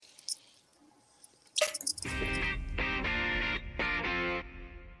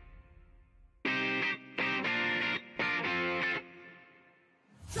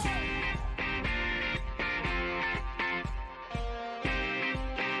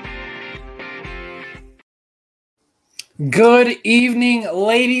Good evening,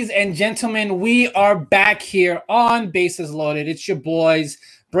 ladies and gentlemen. We are back here on Bases Loaded. It's your boys,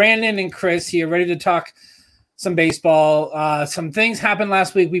 Brandon and Chris here, ready to talk some baseball. Some things happened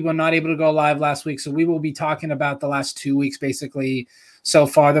last week. We were not able to go live last week, so we will be talking about the last 2 weeks, basically, so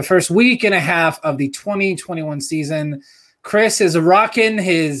far. The first week and a half of the 2021 season. Chris is rocking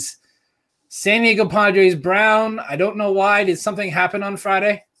his San Diego Padres brown. I don't know why. Did something happen on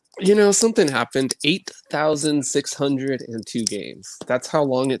Friday? Something happened. 8,602 games. That's how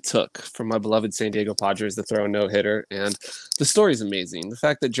long it took for my beloved San Diego Padres to throw a no-hitter. And the story's amazing. The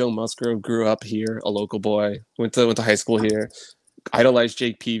fact that Joe Musgrove grew up here, a local boy, went to high school here, idolized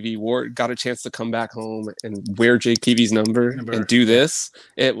Jake Peavy, got a chance to come back home and wear Jake Peavy's number and do this.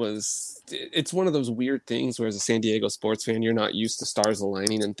 It's one of those weird things where as a San Diego sports fan, you're not used to stars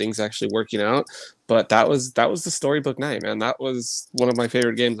aligning and things actually working out. But that was the storybook night, man. That was one of my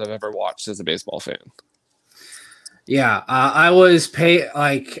favorite games I've ever watched as a baseball fan. Yeah, I was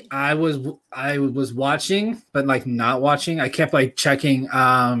watching, but not watching. I kept checking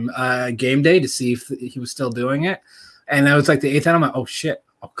game day to see if he was still doing it, and that was the eighth inning. I'm like, oh shit,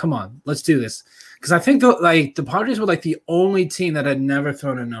 oh come on, let's do this, because I think the Padres were the only team that had never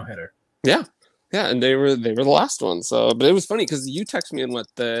thrown a no hitter. Yeah, and they were the last one. So, but it was funny because you texted me in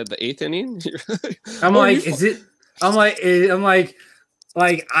the eighth inning. I'm like, is it? I'm like,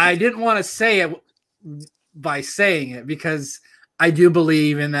 I didn't want to say it by saying it because I do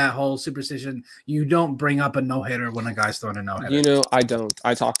believe in that whole superstition. You don't bring up a no hitter when a guy's throwing a no hitter. I don't.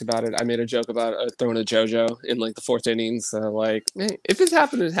 I talked about it. I made a joke about throwing a JoJo in the fourth inning. So hey, if it's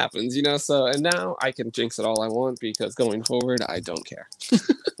happened, it happens. So and now I can jinx it all I want because going forward, I don't care.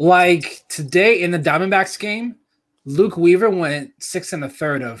 Today in the Diamondbacks game, Luke Weaver went 6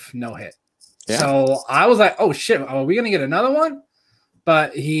 1/3 of no hit. Yeah. So I was like, oh shit, are we gonna get another one?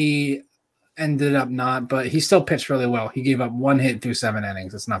 But he ended up not, but he still pitched really well. He gave up 1 hit through 7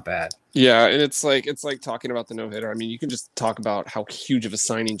 innings. It's not bad. Yeah, and it's like talking about the no-hitter. I mean, you can just talk about how huge of a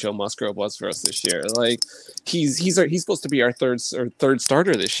signing Joe Musgrove was for us this year. He's supposed to be our third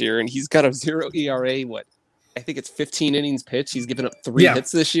starter this year, and he's got a 0 ERA. I think it's 15 innings pitched. He's given up 3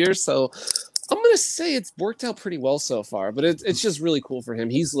 hits this year, so I'm gonna say it's worked out pretty well so far. But it's just really cool for him.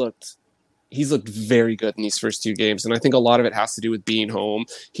 He's looked very good in these first 2 games, and I think a lot of it has to do with being home.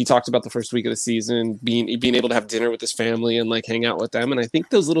 He talked about the first week of the season, being able to have dinner with his family and hang out with them, and I think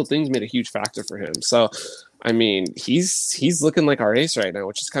those little things made a huge factor for him. So, I mean, he's looking like our ace right now,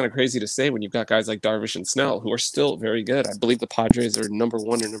 which is kind of crazy to say when you've got guys like Darvish and Snell who are still very good. I believe the Padres are number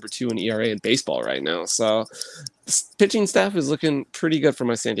 1 or number 2 in ERA in baseball right now. So, the pitching staff is looking pretty good for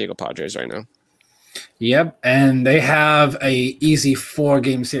my San Diego Padres right now. Yep, and they have a easy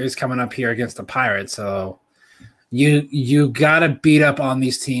 4-game series coming up here against the Pirates. So you gotta beat up on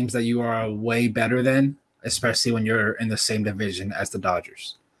these teams that you are way better than, especially when you're in the same division as the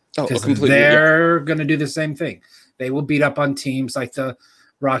Dodgers. Because they're gonna do the same thing. They will beat up on teams like the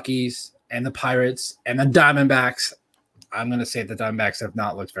Rockies and the Pirates and the Diamondbacks. I'm gonna say the Diamondbacks have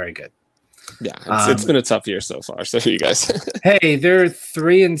not looked very good. Yeah, it's been a tough year so far. So you guys. Hey, they're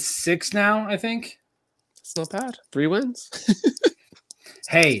 3-6 now, I think. It's not bad. 3 wins.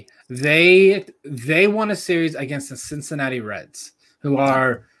 Hey, they won a series against the Cincinnati Reds, who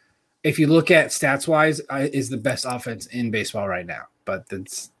are, if you look at stats wise, is the best offense in baseball right now. But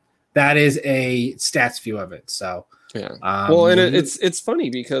that is a stats view of it. So yeah. Well, and it's funny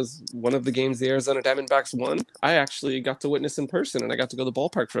because one of the games the Arizona Diamondbacks won, I actually got to witness in person, and I got to go to the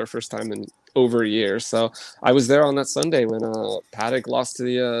ballpark for the first time in over a year. So I was there on that Sunday when Paddock lost to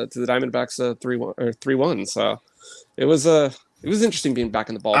the Diamondbacks 3-1. So it was interesting being back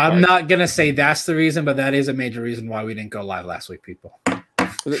in the ballpark. I'm not gonna say that's the reason, but that is a major reason why we didn't go live last week, people.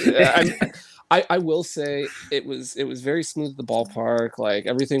 I will say it was very smooth at the ballpark.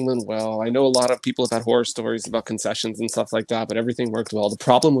 Everything went well. I know a lot of people have had horror stories about concessions and stuff like that, but everything worked well. The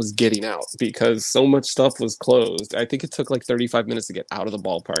problem was getting out because so much stuff was closed. I think it took 35 minutes to get out of the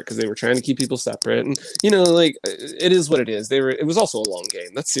ballpark because they were trying to keep people separate. And it is what it is. It was also a long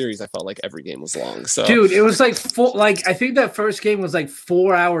game. That series, I felt like every game was long. So dude, it was I think that first game was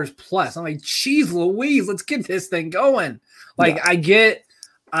 4 hours plus. I'm like, geez Louise, let's get this thing going. Yeah.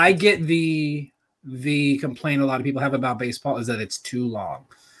 I get the complaint a lot of people have about baseball is that it's too long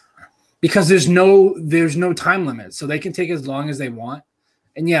because there's no time limit, so they can take as long as they want.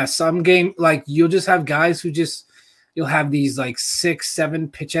 And yeah, some game you'll just have guys who you'll have these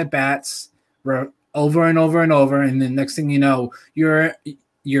 6-7 pitch at bats over and over and over, and then next thing you know, you're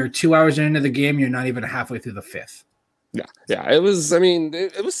 2 hours into the game, you're not even halfway through the 5th. Yeah. It was. I mean,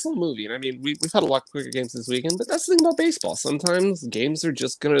 it was slow moving. I mean, we've had a lot quicker games this weekend, but that's the thing about baseball. Sometimes games are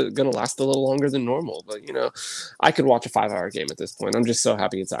just gonna last a little longer than normal. But I could watch a 5-hour game at this point. I'm just so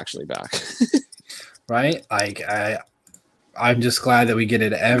happy it's actually back. Right? I'm just glad that we get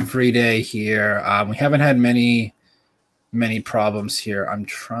it every day here. We haven't had many problems here. I'm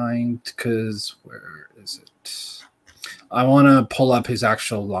trying because where is it? I want to pull up his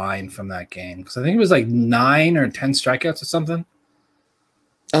actual line from that game because I think it was like 9 or 10 strikeouts or something.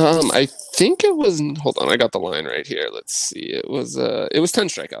 I think it was. Hold on, I got the line right here. Let's see. It was 10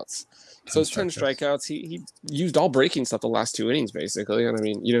 strikeouts. So it's 10 strikeouts. He used all breaking stuff the last 2 innings basically, and I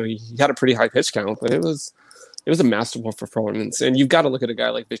mean, he had a pretty high pitch count, but it was a masterful performance. And you've got to look at a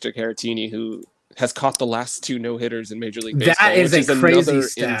guy like Victor Caratini who has caught the last 2 no-hitters in Major League Baseball. That is which a crazy another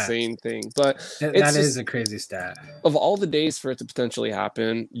stat. Insane thing. But that is a crazy stat. Of all the days for it to potentially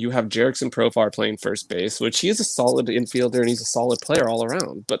happen, you have Jerickson Profar playing first base, which he is a solid infielder and he's a solid player all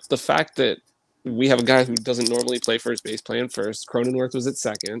around. But the fact that we have a guy who doesn't normally play first base playing first, Cronenworth was at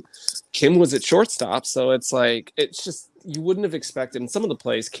second, Kim was at shortstop, so it's just you wouldn't have expected in some of the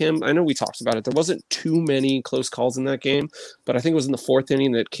plays. Kim, I know we talked about it, there wasn't too many close calls in that game, but I think it was in the 4th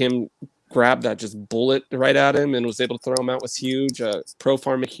inning that Kim grabbed that just bullet right at him and was able to throw him out. Was huge.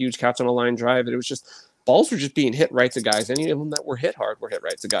 Profar, a huge catch on a line drive, and it was just balls were just being hit right to guys. Any of them that were hit hard were hit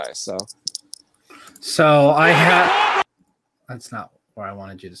right to guys. So I have. That's not where I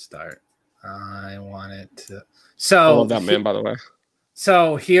wanted you to start. I wanted to. So I love that man, by the way.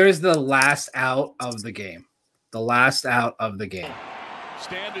 So here's the last out of the game.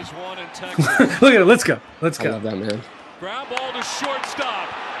 Stand is one in Texas. Look at it. Let's go. I love that man. Ground ball to shortstop.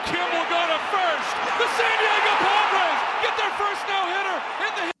 Kim will go to first. The San Diego Padres get their first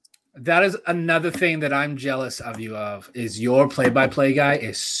no-hitter. That is another thing that I'm jealous of you of, is your play-by-play guy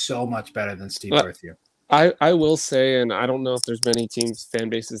is so much better than Steve Berthier. I will say, and I don't know if there's many teams, fan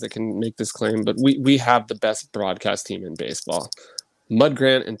bases that can make this claim, but we have the best broadcast team in baseball. Mud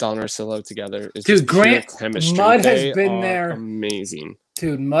Grant and Don Orsillo together is just Grant chemistry. Mud has been there. Amazing.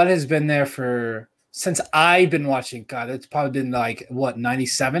 Dude, Mud has been there since I've been watching. God, it's probably been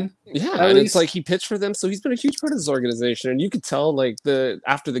 97? Yeah, and it's like he pitched for them, so he's been a huge part of this organization. And you could tell,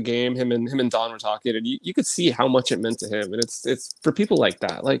 after the game, him and Don were talking, and you could see how much it meant to him. And it's for people like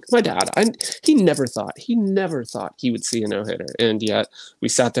that, like my dad. He never thought he would see a no-hitter, and yet we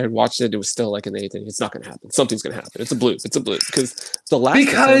sat there and watched it. It was still like in the 8th inning. It's not going to happen. Something's going to happen. It's a bloop. Because the last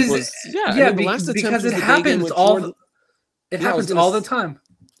attempt was the last attempt because was it happens all. It happens all the time.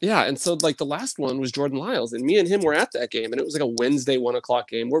 Yeah, and so the last one was Jordan Lyles, and me and him were at that game, and it was like a Wednesday 1:00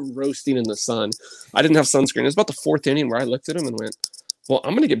 game. We're roasting in the sun. I didn't have sunscreen. It was about the 4th inning where I looked at him and went, "Well,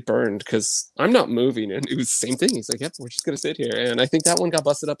 I'm gonna get burned because I'm not moving." And it was the same thing. He's like, "Yep, we're just gonna sit here." And I think that one got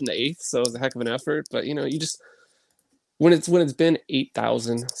busted up in the 8th, so it was a heck of an effort. But you just when it's been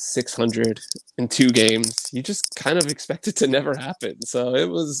 8,602 games, you just kind of expect it to never happen. So it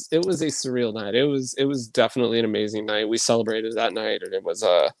was a surreal night. It was definitely an amazing night. We celebrated that night, and it was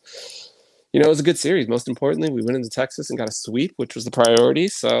it was a good series. Most importantly, we went into Texas and got a sweep, which was the priority.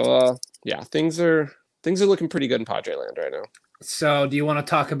 So things are looking pretty good in Padre land right now. So do you want to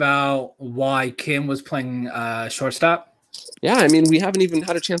talk about why Kim was playing shortstop? Yeah, I mean, we haven't even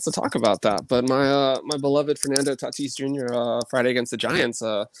had a chance to talk about that, but my beloved Fernando Tatis Jr. Friday against the Giants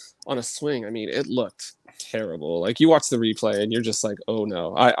on a swing, I mean, it looked terrible. Like, you watch the replay and you're just like, oh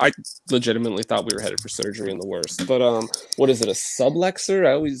no. I legitimately thought we were headed for surgery in the worst. But what is it, a sublexer?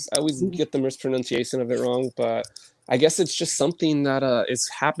 I always get the mispronunciation of it wrong, but I guess it's just something that has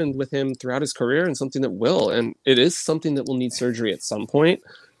happened with him throughout his career, and something that will, and it is something that will need surgery at some point.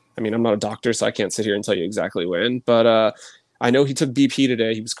 I mean, I'm not a doctor, so I can't sit here and tell you exactly when, but I know he took BP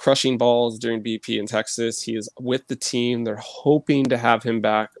today. He was crushing balls during BP in Texas. He is with the team. They're hoping to have him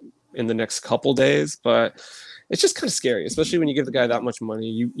back in the next couple days, but it's just kind of scary, especially when you give the guy that much money.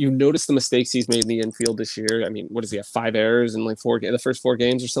 You notice the mistakes he's made in the infield this year. I mean, what does he have, 5 errors in like the first 4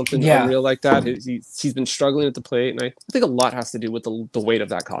 games or something? Yeah. Unreal like that. He's been struggling at the plate, and I think a lot has to do with the weight of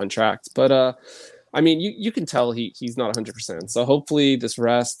that contract. But I mean, you can tell he's not 100%. So hopefully this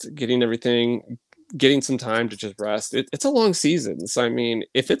rest, getting some time to just rest. It's a long season. So, I mean,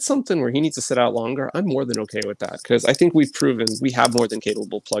 if it's something where he needs to sit out longer, I'm more than okay with that, because I think we've proven we have more than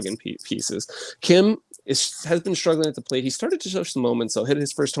capable plug-in pieces. Kim has been struggling at the plate. He started to show some moments. So hit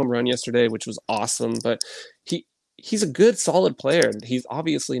his first home run yesterday, which was awesome. But he's a good, solid player. He's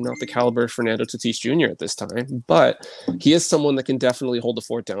obviously not the caliber of Fernando Tatis Jr. at this time, but he is someone that can definitely hold the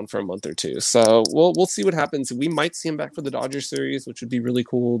fort down for a month or two. So we'll see what happens. We might see him back for the Dodgers series, which would be really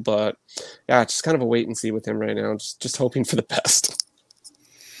cool. But yeah, just kind of a wait and see with him right now. Just hoping for the best.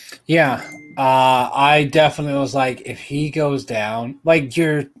 Yeah, I definitely was like, if he goes down, like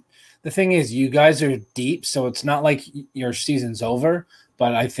the thing is, you guys are deep, so it's not like your season's over.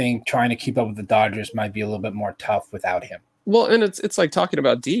 But I think trying to keep up with the Dodgers might be a little bit more tough without him. Well, and it's like talking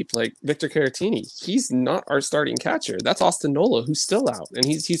about deep, like Victor Caratini. He's not our starting catcher. That's Austin Nola, who's still out, and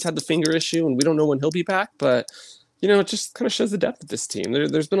he's had the finger issue, and we don't know when he'll be back. But it just kind of shows the depth of this team.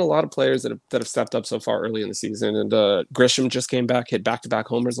 There's been a lot of players that have stepped up so far early in the season, and Grisham just came back, hit back-to-back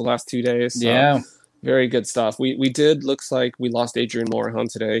homers the last 2 days. So Yeah, very good stuff. We did looks like we lost Adrian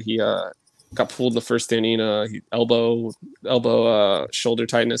Morejon today. He got pulled in the first inning, elbow shoulder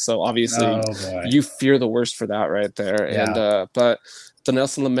tightness. So obviously you fear the worst for that right there. Yeah. And but the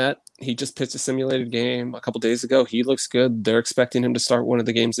Nelson Lamet, he just pitched a simulated game a couple days ago. He looks good. They're expecting him to start one of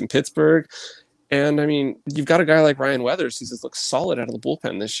the games in Pittsburgh. And I mean, you've got a guy like Ryan Weathers who just looks solid out of the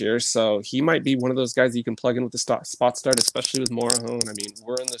bullpen this year. So he might be one of those guys that you can plug in with the spot start, especially with Morejon. I mean,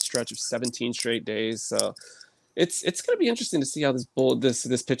 we're in the stretch of 17 straight days. So it's going to be interesting to see how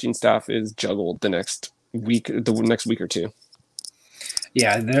this pitching staff is juggled the next week or two.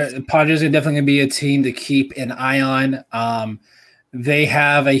 Yeah, the Padres are definitely going to be a team to keep an eye on. They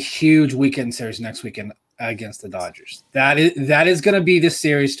have a huge weekend series next weekend against the Dodgers. That is going to be the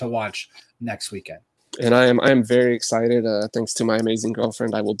series to watch next weekend. And I am very excited. Thanks to my amazing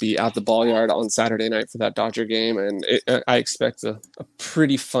girlfriend, I will be at the Ball Yard on Saturday night for that Dodger game, and I expect a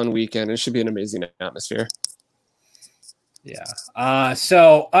pretty fun weekend. It should be an amazing atmosphere. Yeah.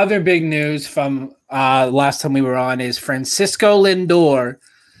 So other big news from last time we were on is Francisco Lindor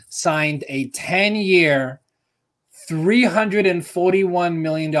signed a 10-year, $341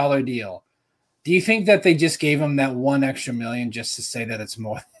 million deal. Do you think that they just gave him that $1 extra million just to say that it's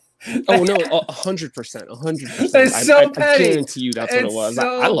more? Oh no, 100%, 100%. It's so petty. I guarantee you that's what it was.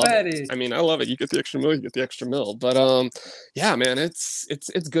 So I love petty. it. I mean, I love it. You get the extra mil, you get the extra mil. But yeah, man, it's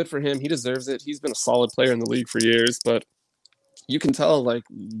good for him. He deserves it. He's been a solid player in the league for years, but you can tell, like,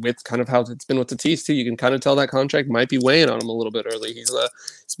 with kind of how it's been with Tatis too, you can kind of tell that contract might be weighing on him a little bit early. He's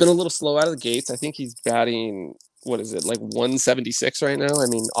been a little slow out of the gates. I think he's batting, what is it, like 176 right now? I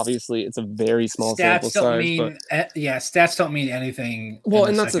mean, obviously it's a very small sample size. Stats don't mean anything. Well,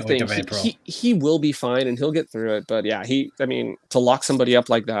 and that's the thing. He will be fine and he'll get through it. But yeah, to lock somebody up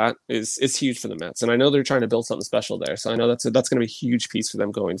like that is huge for the Mets. And I know they're trying to build something special there. So I know that's going to be a huge piece for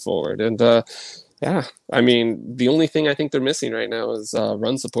them going forward. And yeah, I mean, the only thing I think they're missing right now is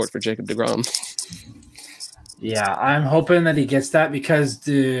run support for Jacob deGrom. Yeah, I'm hoping that he gets that because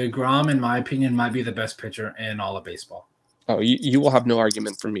deGrom, in my opinion, might be the best pitcher in all of baseball. Oh, you will have no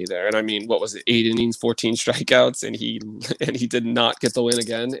argument from me there. And I mean, what was it? 8 innings, 14 strikeouts, and he did not get the win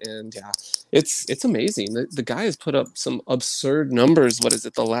again. And yeah, it's amazing. The guy has put up some absurd numbers. What is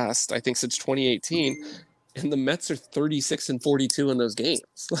it? The last, I think, since 2018, and the Mets are 36-42 in those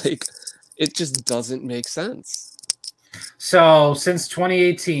games. Like, it just doesn't make sense. So since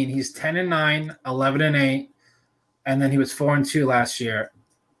 2018, he's 10-9, 11-8. And then he was 4-2 last year.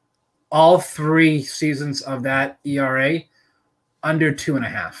 All 3 seasons of that ERA under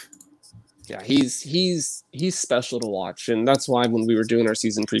 2.5. Yeah, he's special to watch, and that's why when we were doing our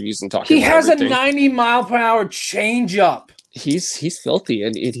season previews and talking, he has a 90-mile-per-hour changeup. He's filthy,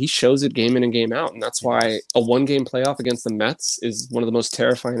 and he shows it game in and game out, and that's why a 1-game playoff against the Mets is one of the most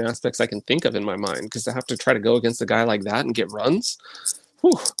terrifying aspects I can think of in my mind, because to have to try to go against a guy like that and get runs,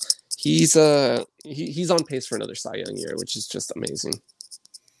 whew. He's on pace for another Cy Young year, which is just amazing.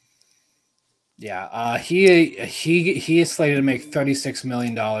 Yeah, he is slated to make $36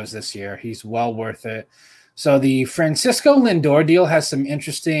 million this year. He's well worth it. So the Francisco Lindor deal has some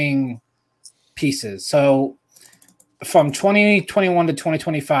interesting pieces. So from 2021 to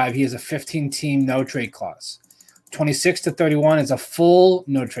 2025, he has a 15-team no-trade clause. 26 to 31 is a full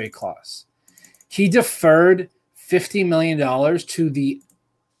no-trade clause. He deferred $50 million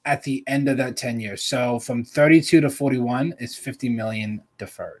at the end of that 10 years. So from 32 to 41 is $50 million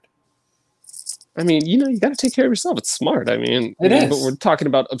deferred. I mean, you got to take care of yourself. It's smart. I mean, it is. But we're talking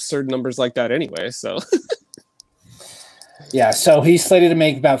about absurd numbers like that anyway. So yeah, so he's slated to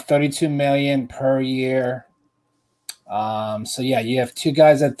make about $32 million per year. So yeah, you have 2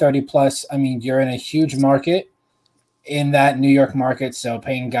 guys at 30 plus. I mean, you're in a huge market in that New York market. So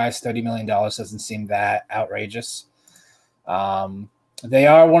paying guys $30 million doesn't seem that outrageous. They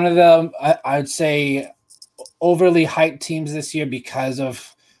are one of the, I'd say, overly hyped teams this year because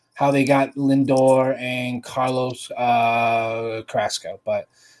of how they got Lindor and Carlos Carrasco. But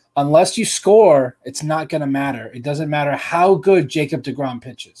unless you score, it's not going to matter. It doesn't matter how good Jacob deGrom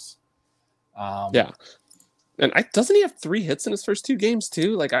pitches. Yeah. And doesn't he have 3 hits in his first 2 games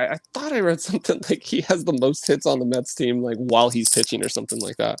too? Like I thought I read something like he has the most hits on the Mets team like while he's pitching or something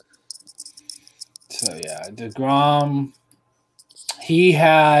like that. So yeah, DeGrom, he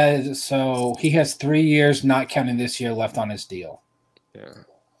has 3 years, not counting this year, left on his deal.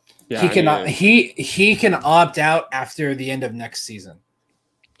 Yeah. He can opt out after the end of next season.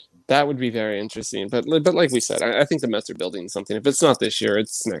 That would be very interesting. But like we said, I think the Mets are building something. If it's not this year,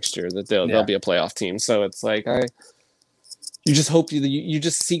 it's next year that they'll be a playoff team. So it's like you just hope you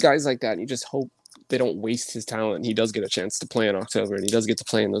just see guys like that, and you just hope they don't waste his talent. And he does get a chance to play in October, and he does get to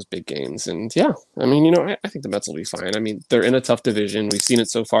play in those big games. And yeah, I mean, I think the Mets will be fine. I mean, they're in a tough division. We've seen it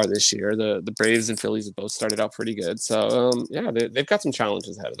so far this year. The Braves and Phillies have both started out pretty good. So yeah, they've got some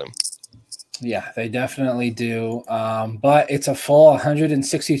challenges ahead of them. Yeah, they definitely do. But it's a full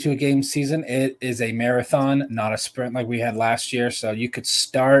 162 game season. It is a marathon, not a sprint like we had last year. So you could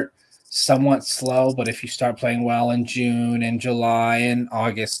start somewhat slow, but if you start playing well in June and July and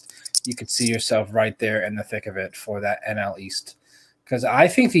August, you could see yourself right there in the thick of it for that NL East. Because I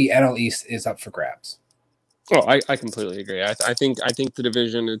think the NL East is up for grabs. Oh, I completely agree. I think the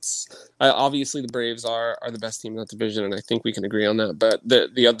division. Obviously the Braves are the best team in that division, and I think we can agree on that. But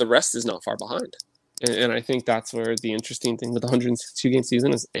the rest is not far behind, and I think that's where the interesting thing with the 162 game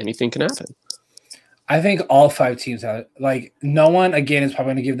season is anything can happen. I think all 5 teams have no one again is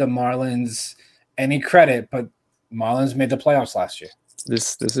probably going to give the Marlins any credit, but Marlins made the playoffs last year.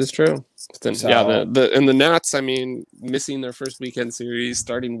 This is true. Then, So, yeah, the Nats. I mean, missing their first weekend series,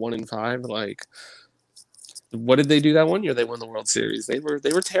 starting 1-5, like. What did they do that one year? They won the World Series. They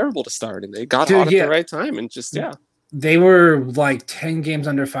were terrible to start, and they got hot at the right time, and just they were like 10 games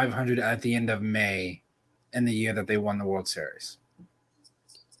under 500 at the end of May, in the year that they won the World Series.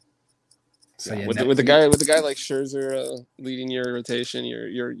 So with a guy like Scherzer leading your rotation,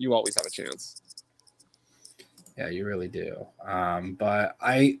 you always have a chance. Yeah, you really do. But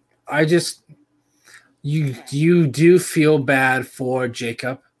I just you do feel bad for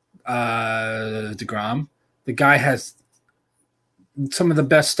Jacob DeGrom. The guy has some of the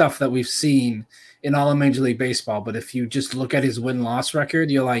best stuff that we've seen in all of Major League Baseball. But if you just look at his win-loss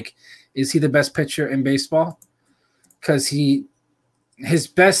record, you're like, is he the best pitcher in baseball? Because his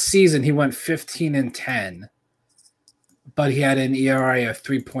best season, he went 15-10, but he had an ERA of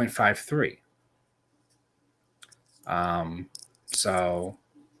 3.53. So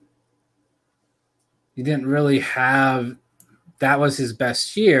he didn't really have – that was his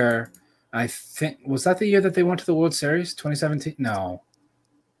best year. I think – was that the year that they went to the World Series, 2017? No.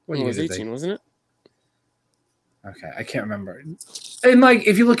 What year was 18, wasn't it? Okay, I can't remember. And,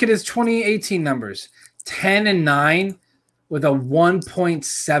 if you look at his 2018 numbers, 10-9 with a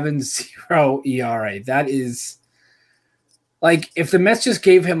 1.70 ERA. That is – if the Mets just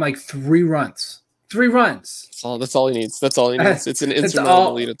gave him, 3 runs. 3 runs. That's all he needs. That's all he needs. It's an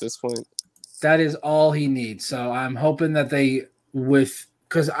insurmountable lead at this point. That is all he needs. So I'm hoping that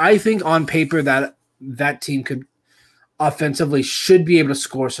because I think on paper that team could offensively should be able to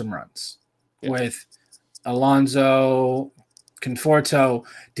score some runs with Alonso, Conforto.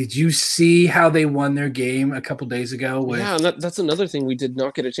 Did you see how they won their game a couple days ago? Yeah, and that's another thing we did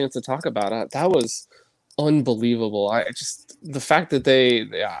not get a chance to talk about. That was unbelievable. The fact that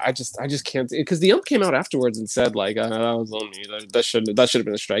I just can't, because the ump came out afterwards and said that was on me. That should have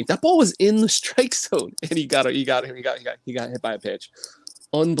been a strike. That ball was in the strike zone, and he got hit by a pitch.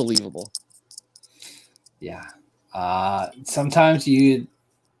 Unbelievable. Yeah. Sometimes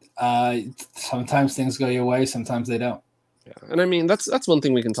sometimes things go your way, sometimes they don't. Yeah, and I mean that's one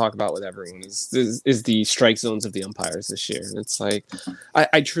thing we can talk about with everyone is the strike zones of the umpires this year. And it's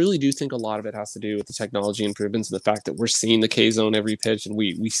I truly do think a lot of it has to do with the technology improvements and the fact that we're seeing the K zone every pitch and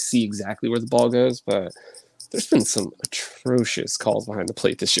we see exactly where the ball goes. But there's been some atrocious calls behind the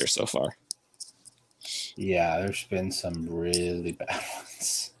plate this year so far. Yeah, there's been some really bad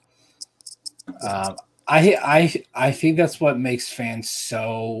ones. I think that's what makes fans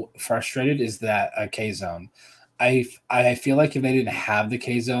so frustrated is that K zone. I feel like if they didn't have the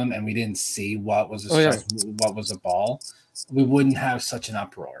K zone and we didn't see what was a strike, what was a ball, we wouldn't have such an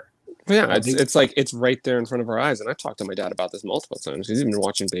uproar. Yeah, it's right there in front of our eyes. And I've talked to my dad about this multiple times. He's been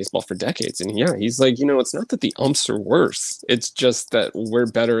watching baseball for decades. And yeah, he's like, it's not that the umps are worse. It's just that we're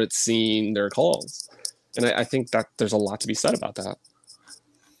better at seeing their calls. And I think that there's a lot to be said about that.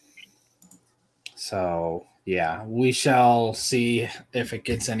 So, yeah, we shall see if it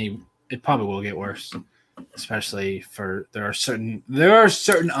gets any – it probably will get worse, especially there are certain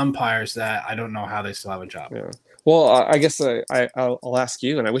umpires that I don't know how they still have a job. Yeah. Well, I guess I'll ask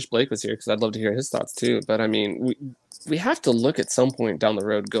you, and I wish Blake was here because I'd love to hear his thoughts too. But, I mean, we have to look at some point down the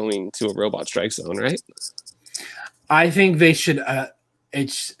road going to a robot strike zone, right? I think they should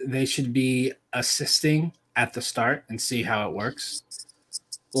they should be assisting at the start and see how it works.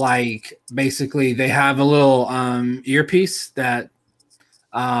 Like basically they have a little earpiece that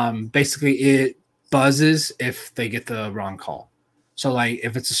basically it buzzes if they get the wrong call. So like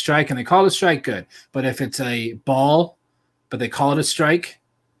if it's a strike and they call it a strike, good. But if it's a ball but they call it a strike,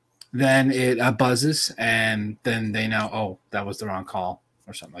 then it buzzes and then they know, oh, that was the wrong call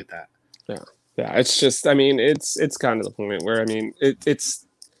or something like that. Yeah, it's just, I mean, it's kind of the point where, I mean, it's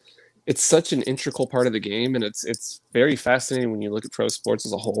such an integral part of the game, and it's very fascinating when you look at pro sports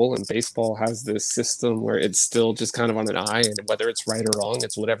as a whole, and baseball has this system where it's still just kind of on an eye, and whether it's right or wrong,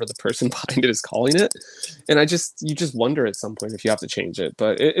 it's whatever the person behind it is calling it. And you just wonder at some point if you have to change it,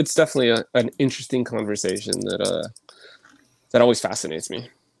 but it's definitely an interesting conversation that always fascinates me.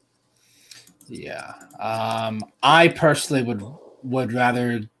 Yeah. I personally would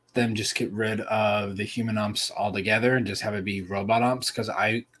rather them just get rid of the human umps altogether and just have it be robot umps, because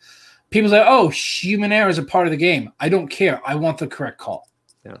people say, oh, human error is a part of the game. I don't care. I want the correct call.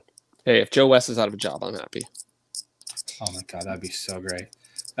 Yeah. Hey, if Joe West is out of a job, I'm happy. Oh my God, that'd be so great.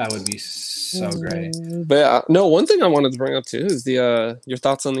 That would be so great. But no, one thing I wanted to bring up too is your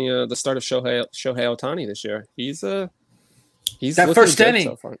thoughts on the start of Shohei Ohtani this year. He's that first inning,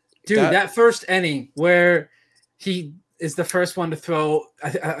 so far. Dude. That first inning where he is the first one to throw,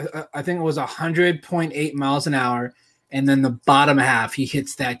 I think it was 100.8 miles an hour. And then the bottom half, he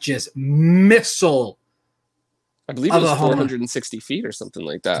hits that just missile. I believe it was 460 feet or something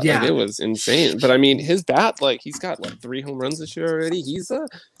like that. Yeah. Like, it was insane. But I mean, his bat, like he's got 3 home runs this year already.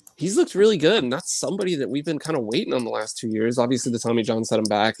 He's looked really good. And that's somebody that we've been kind of waiting on the last 2 years. Obviously the Tommy John set him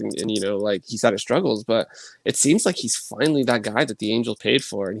back and you know, like he's had his struggles, but it seems like he's finally that guy that the Angels paid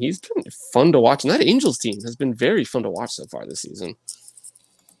for. And he's been fun to watch. And that Angels team has been very fun to watch so far this season.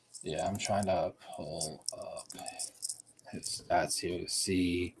 Yeah, I'm trying to pull up his stats here to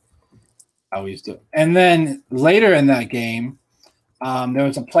see how he's doing. And then later in that game, there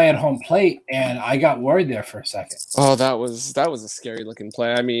was a play at home plate, and I got worried there for a second. Oh, that was a scary looking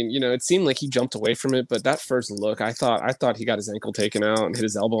play. I mean, you know, it seemed like he jumped away from it, but that first look, I thought he got his ankle taken out and hit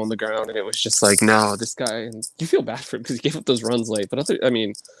his elbow on the ground, and it was just like, no, this guy. And you feel bad for him because he gave up those runs late. But I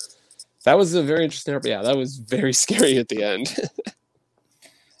mean, that was a very interesting. Yeah, that was very scary at the end.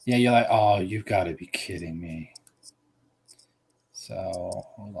 Yeah, you're like, oh, you've got to be kidding me. So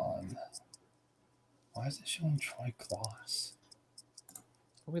hold on. Why is it showing Troy Glaus?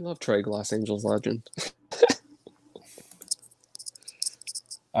 We love Troy Glaus, Angels legend.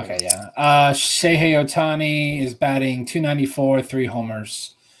 Okay, yeah. Shohei Ohtani is batting .294, 3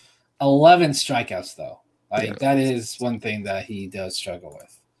 homers, 11 strikeouts though. That is one thing that he does struggle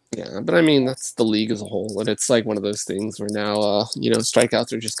with. Yeah, but I mean that's the league as a whole, and it's like one of those things where now, you know,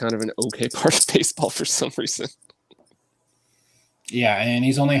 strikeouts are just kind of an okay part of baseball for some reason. Yeah, and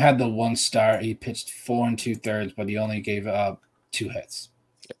he's only had the one start. He pitched 4 2/3, but he only gave up 2 hits.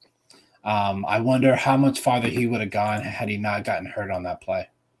 I wonder how much farther he would have gone had he not gotten hurt on that play.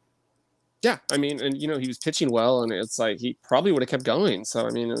 Yeah, I mean, and you know, he was pitching well, and it's like he probably would have kept going. So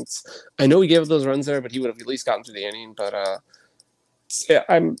I mean, I know he gave up those runs there, but he would have at least gotten through the inning. But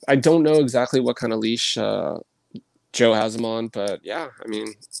I don't know exactly what kind of leash Joe has him on, but yeah, I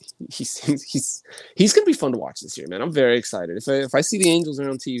mean, he's gonna be fun to watch this year, man. I'm very excited. If I see the Angels are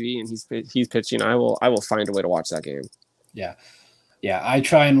on TV and he's pitching, I will find a way to watch that game. Yeah. Yeah, I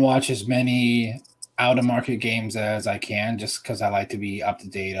try and watch as many out-of-market games as I can, just because I like to be up to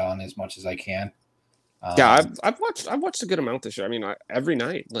date on as much as I can. Yeah, I've watched a good amount this year. I mean, every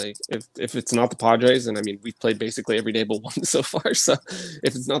night. Like, if it's not the Padres, and I mean, we've played basically every day but one so far. So,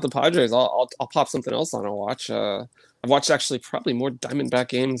 if it's not the Padres, I'll pop something else on. I'll watch. I've watched actually probably more Diamondback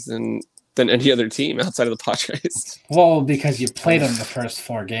games than any other team outside of the Padres. Well, because you played them the first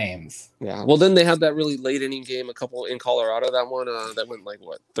 4 games. Yeah. Well, then they had that really late inning game, a couple in Colorado. That one that went like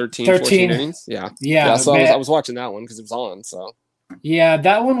what 14 innings. Yeah. So I was watching that one because it was on. So. Yeah,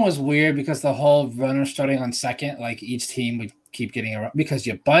 that one was weird because the whole runner starting on second, like each team would keep getting around because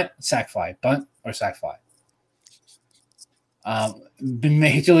you bunt, sac fly, bunt or sac fly.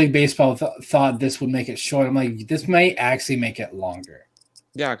 Major League Baseball thought this would make it short. I'm like, this may actually make it longer.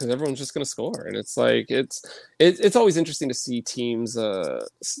 Yeah, because everyone's just going to score, and it's like it's always interesting to see teams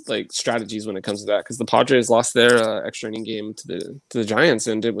like strategies when it comes to that. Because the Padres lost their extra inning game to the Giants,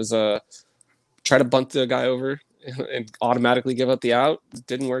 and it was try to bunt the guy over and automatically give up the out. It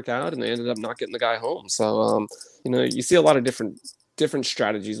didn't work out, and they ended up not getting the guy home. So you know, you see a lot of different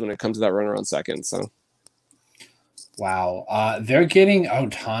strategies when it comes to that runner on second. So Wow. They're getting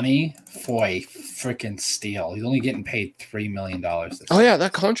Ohtani for a freaking steal. He's only getting paid $3 million this Oh year. yeah,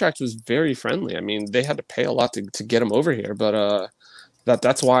 that contract was very friendly. I mean, they had to pay a lot to get him over here, but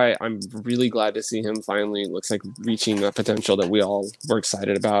that's why I'm really glad to see him finally looks like reaching a potential that we all were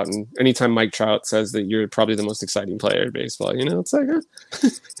excited about. And anytime Mike Trout says that you're probably the most exciting player in baseball, it's like,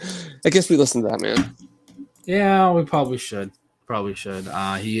 I guess we listen to that man. Yeah, we probably should.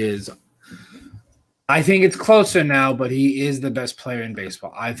 He is. I think it's closer now, but he is the best player in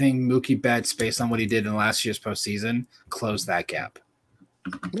baseball. I think Mookie Betts, based on what he did in last year's postseason, closed that gap.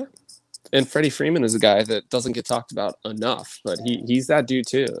 Yeah. And Freddie Freeman is a guy that doesn't get talked about enough, but he's that dude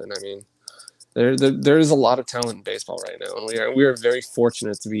too. And I mean, there is a lot of talent in baseball right now, and we are very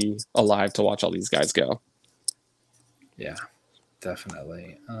fortunate to be alive to watch all these guys go. Yeah,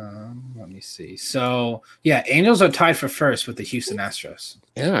 definitely. Let me see. So yeah, Angels are tied for first with the Houston Astros.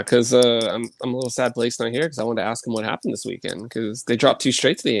 Yeah, because I'm a little sad Blake's not here because I wanted to ask him what happened this weekend because they dropped 2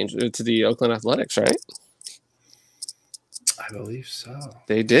 straight to the Oakland Athletics, right? I believe so.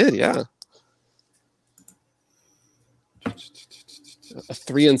 They did, yeah. A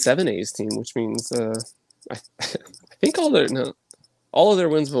 3-7 A's team, which means I think all of their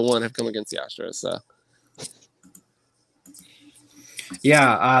wins but one have come against the Astros. So.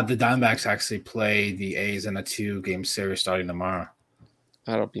 Yeah, the Diamondbacks actually play the A's in a 2-game series starting tomorrow.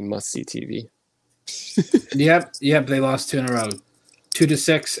 That'll be must-see TV. Yep. They lost 2 in a row,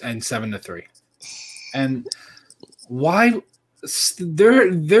 2-6 and 7-3. And why?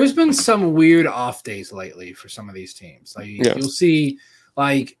 There's been some weird off days lately for some of these teams. Like You'll see,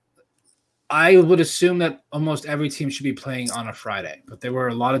 like I would assume that almost every team should be playing on a Friday, but there were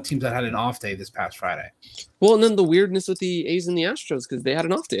a lot of teams that had an off day this past Friday. Well, and then the weirdness with the A's and the Astros because they had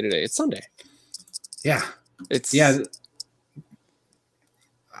an off day today. It's Sunday. Yeah, It's been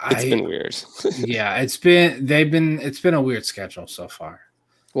weird. Yeah, it's been a weird schedule so far.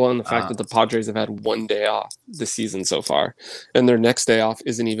 Well, and the fact that the Padres have had 1 day off this season so far, and their next day off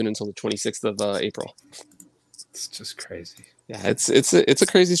isn't even until the 26th of April. It's just crazy. Yeah, it's a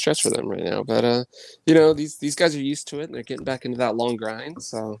crazy stretch for them right now. But these guys are used to it, and they're getting back into that long grind,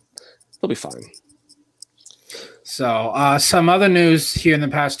 so they'll be fine. So some other news here in the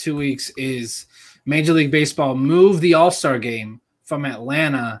past 2 weeks is Major League Baseball moved the All-Star game from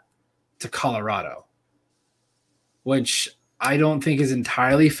Atlanta to Colorado, which I don't think is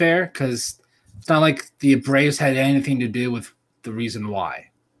entirely fair because it's not like the Braves had anything to do with the reason why.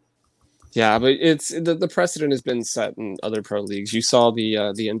 Yeah, but it's the precedent has been set in other pro leagues. You saw the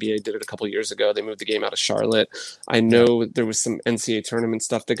NBA did it a couple years ago. They moved the game out of Charlotte. I know there was some NCAA tournament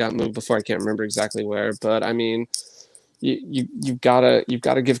stuff that got moved before. I can't remember exactly where, but I mean, you've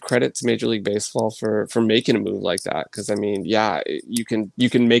gotta give credit to Major League Baseball for making a move like that. Because I mean, yeah, you can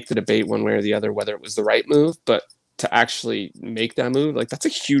make the debate one way or the other whether it was the right move, but to actually make that move, like that's a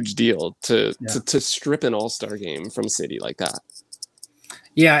huge deal to strip an All-Star game from a city like that.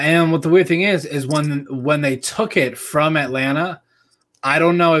 Yeah, and what the weird thing is when they took it from Atlanta, I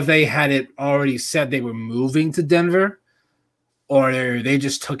don't know if they had it already said they were moving to Denver, or they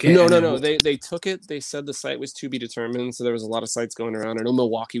just took it. No. They took it. They said the site was to be determined, so there was a lot of sites going around. I know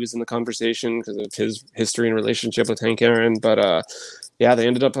Milwaukee was in the conversation because of his history and relationship with Hank Aaron, but yeah, they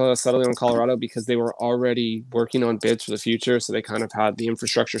ended up settling on Colorado because they were already working on bids for the future, so they kind of had the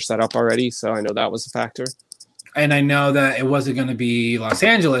infrastructure set up already. So I know that was a factor. And I know that it wasn't going to be Los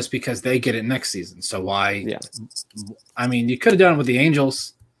Angeles because they get it next season. So why? Yeah. I mean, you could have done it with the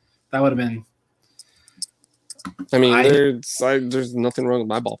Angels. That would have been. I mean, there's nothing wrong with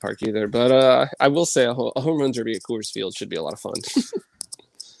my ballpark either. But I will say a home run derby at Coors Field should be a lot of fun.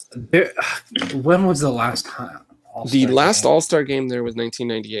 When was the last time? The last All-Star game there was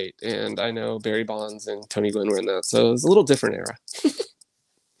 1998. And I know Barry Bonds and Tony Gwynn were in that. So it was a little different era.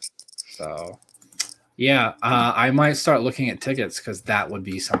 So. Yeah, I might start looking at tickets because that would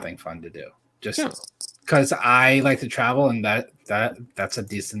be something fun to do. Just because I like to travel, and that's a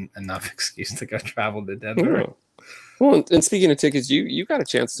decent enough excuse to go travel to Denver. Oh. Well, and speaking of tickets, you got a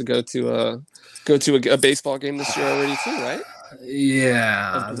chance to go to a baseball game this year already too, right?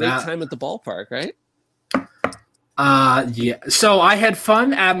 Yeah, a great time at the ballpark, right? Yeah. So I had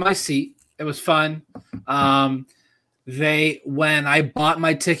fun at my seat. It was fun. When I bought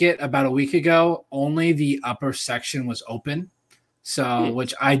my ticket about a week ago, only the upper section was open. So,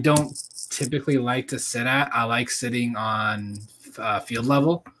 which I don't typically like to sit at. I like sitting on field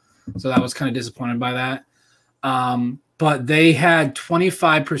level. So that was kind of disappointed by that. But they had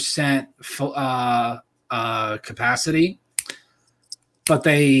 25% capacity, but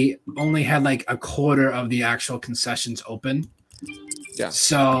they only had like a quarter of the actual concessions open. Yeah.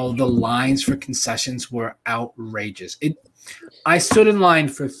 So the lines for concessions were outrageous. I stood in line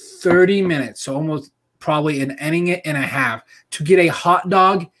for 30 minutes, so almost probably an inning and a half, to get a hot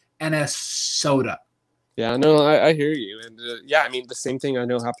dog and a soda. Yeah, no, I hear you. And yeah, I mean, the same thing I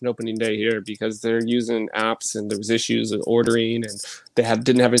know happened opening day here because they're using apps and there was issues with ordering and they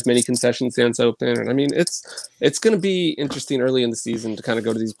didn't have as many concession stands open. And I mean, it's going to be interesting early in the season to kind of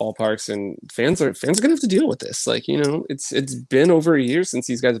go to these ballparks and fans are going to have to deal with this. Like, you know, it's been over a year since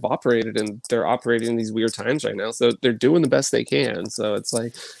these guys have operated and they're operating in these weird times right now. So they're doing the best they can. So it's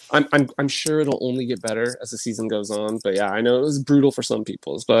like, I'm sure it'll only get better as the season goes on. But yeah, I know it was brutal for some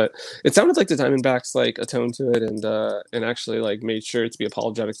people's, but it sounded like the Diamondbacks like atoned to it and actually like made sure to be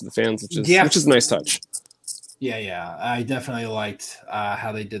apologetic to the fans, which is a nice touch. Yeah, I definitely liked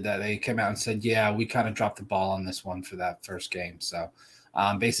how they did that. They came out and said, yeah, we kind of dropped the ball on this one for that first game. So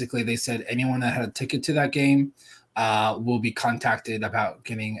basically they said anyone that had a ticket to that game will be contacted about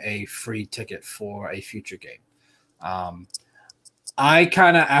getting a free ticket for a future game. I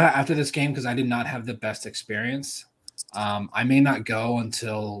kind of, after this game, because I did not have the best experience, I may not go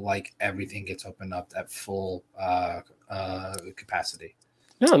until like everything gets opened up at full capacity.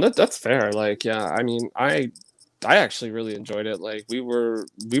 No, that's fair. Like, yeah, I mean, I actually really enjoyed it. Like, we were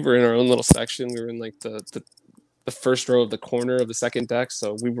in our own little section. We were in like the first row of the corner of the second deck,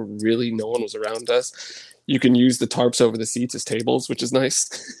 so we were really, no one was around us. You can use the tarps over the seats as tables, which is nice.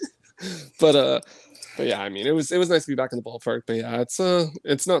 But yeah, I mean, it was nice to be back in the ballpark. But yeah,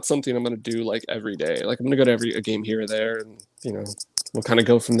 it's not something I'm gonna do like every day. Like, I'm gonna go to a game here or there, and you know, we'll kind of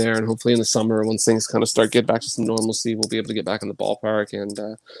go from there. And hopefully in the summer, once things kind of start get back to some normalcy, we'll be able to get back in the ballpark.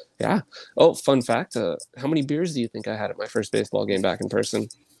 And yeah. Oh, fun fact: how many beers do you think I had at my first baseball game back in person?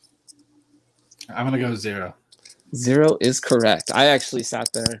 I'm gonna go 0. 0 is correct. I actually sat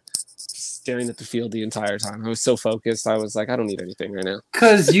there staring at the field the entire time. I was so focused. I was like, I don't need anything right now.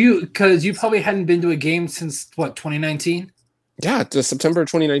 Because you probably hadn't been to a game since what, 2019? Yeah, to September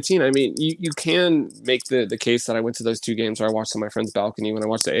 2019. I mean, you can make the case that I went to those two games where I watched on my friend's balcony when I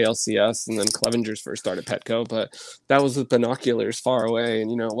watched the ALCS and then Clevenger's first start at Petco, but that was with binoculars far away and,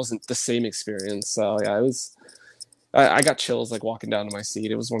 you know, it wasn't the same experience. So, yeah, it was – I got chills, like, walking down to my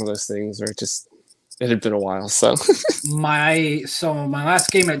seat. It was one of those things where it had been a while, so. My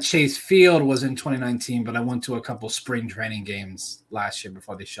last game at Chase Field was in 2019, but I went to a couple spring training games last year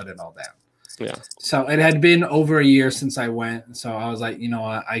before they shut it all down. Yeah. So it had been over a year since I went. So I was like, you know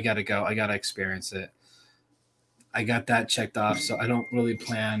what? I got to go. I got to experience it. I got that checked off. So I don't really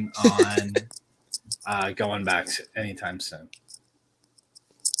plan on going back anytime soon.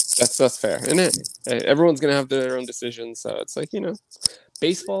 That's fair. And everyone's going to have their own decisions. So it's like, you know,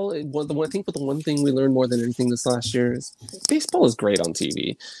 baseball, I think the one thing we learned more than anything this last year is baseball is great on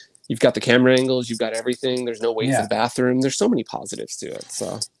TV. You've got the camera angles. You've got everything. There's no wait for the bathroom. There's so many positives to it.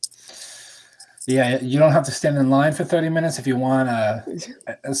 So. Yeah, you don't have to stand in line for 30 minutes if you want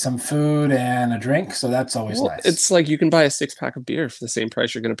some food and a drink. So that's always nice. It's like you can buy a 6-pack of beer for the same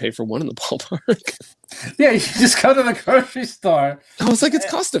price you're going to pay for one in the ballpark. Yeah, you just go to the grocery store. I was like, it's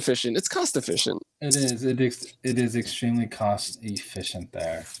cost efficient. It's cost efficient. It is. It is extremely cost efficient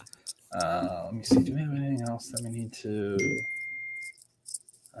there. Let me see. Do we have anything else that we need to?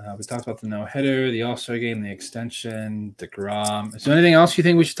 We talked about the no-hitter, the All-Star game, the extension, DeGrom. Is there anything else you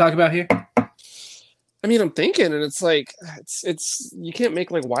think we should talk about here? I mean, I'm thinking, and it's like, it's you can't make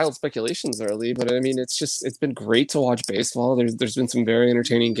like wild speculations early, but I mean, it's been great to watch baseball. There's been some very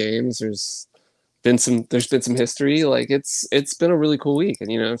entertaining games. There's been some history. Like it's been a really cool week,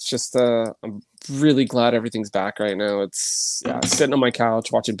 and you know, it's just I'm really glad everything's back right now. It's sitting on my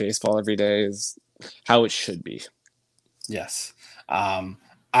couch watching baseball every day is how it should be. Yes.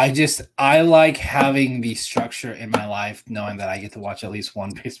 I like having the structure in my life, knowing that I get to watch at least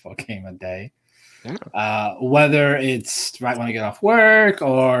one baseball game a day. Yeah. Whether it's right when I get off work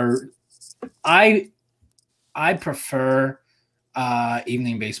or I prefer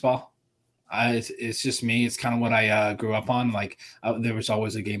evening baseball. It's just me. It's kind of what I grew up on. Like there was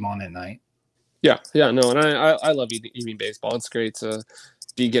always a game on at night. Yeah, no, and I love evening baseball. It's great to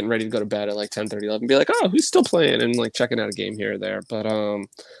be getting ready to go to bed at like 10:30, 11, be like, oh, who's still playing, and like checking out a game here or there. But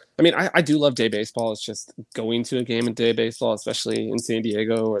I mean, I do love day baseball. It's just going to a game in day baseball, especially in San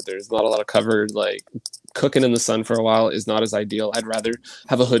Diego, where there's not a lot of covered. Like cooking in the sun for a while is not as ideal. I'd rather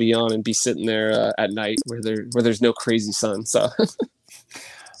have a hoodie on and be sitting there at night where there's no crazy sun. So.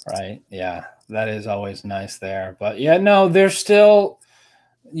 Right. Yeah, that is always nice there. But yeah, no, there's still.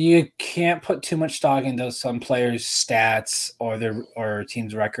 You can't put too much stock into some players' stats or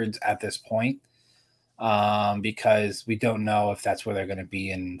teams' records at this point because we don't know if that's where they're going to be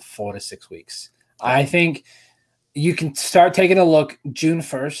in 4 to 6 weeks. I think you can start taking a look June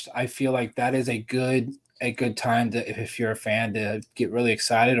 1st. I feel like that is a good time to, if you're a fan, to get really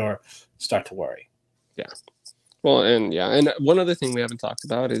excited or start to worry. Yeah. Well, and one other thing we haven't talked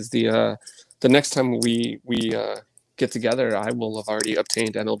about is the next time we get together, I will have already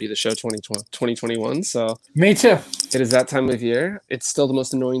obtained MLB The Show 2021. So me too. It is that time of year. It's still the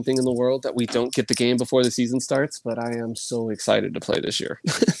most annoying thing in the world that we don't get the game before the season starts, but I am so excited to play this year.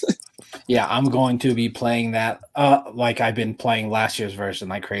 Yeah, I'm going to be playing that like I've been playing last year's version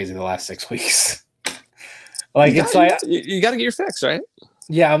like crazy the last 6 weeks. Like you got to get your fix, right?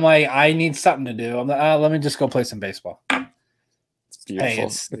 Yeah, I'm like, I need something to do. I'm like, let me just go play some baseball. It's beautiful. Hey,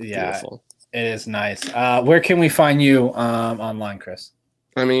 it's beautiful. It is nice. Where can we find you online, Chris?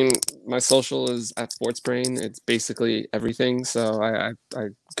 I mean, my social is at SportsBrain. It's basically everything. So I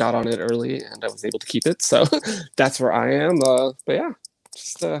got on it early and I was able to keep it. So that's where I am. But yeah,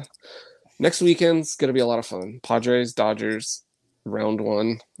 just next weekend's gonna be a lot of fun. Padres, Dodgers, round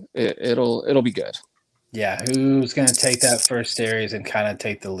 1. It'll be good. Yeah, who's gonna take that first series and kind of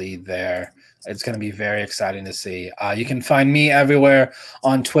take the lead there? It's going to be very exciting to see. You can find me everywhere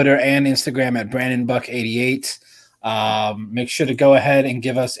on Twitter and Instagram at BrandonBuck88. Make sure to go ahead and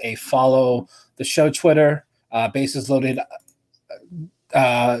give us a follow. The show Twitter, Bases Loaded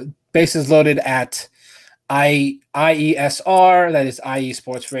at IESR. That is IE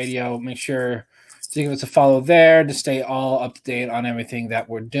Sports Radio. Make sure to give us a follow there to stay all up to date on everything that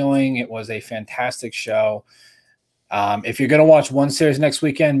we're doing. It was a fantastic show. If you're going to watch one series next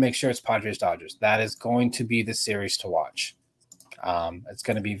weekend, make sure it's Padres-Dodgers. That is going to be the series to watch. It's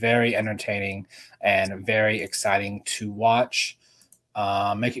going to be very entertaining and very exciting to watch.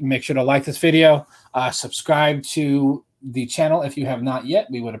 Make sure to like this video. Subscribe to the channel if you have not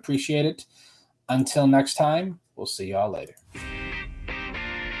yet. We would appreciate it. Until next time, we'll see y'all later.